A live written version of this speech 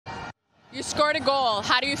You scored a goal.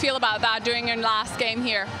 How do you feel about that during your last game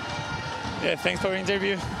here? Yeah, thanks for the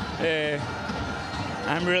interview.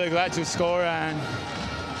 I'm really glad to score, and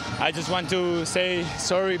I just want to say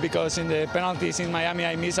sorry because in the penalties in Miami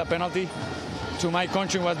I missed a penalty. To my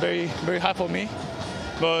country was very, very hard for me,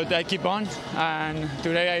 but I keep on, and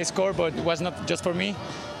today I scored, but it was not just for me.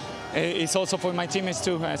 It's also for my teammates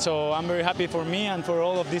too, so I'm very happy for me and for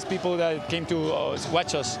all of these people that came to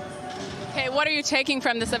watch us. Okay, what are you taking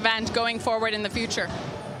from this event going forward in the future?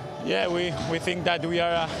 Yeah, we think that we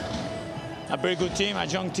are a very good team, a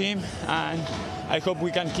young team, and I hope we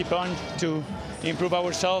can keep on to improve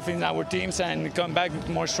ourselves in our teams and come back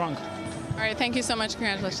more strong. All right, thank you so much.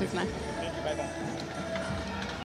 Congratulations, man.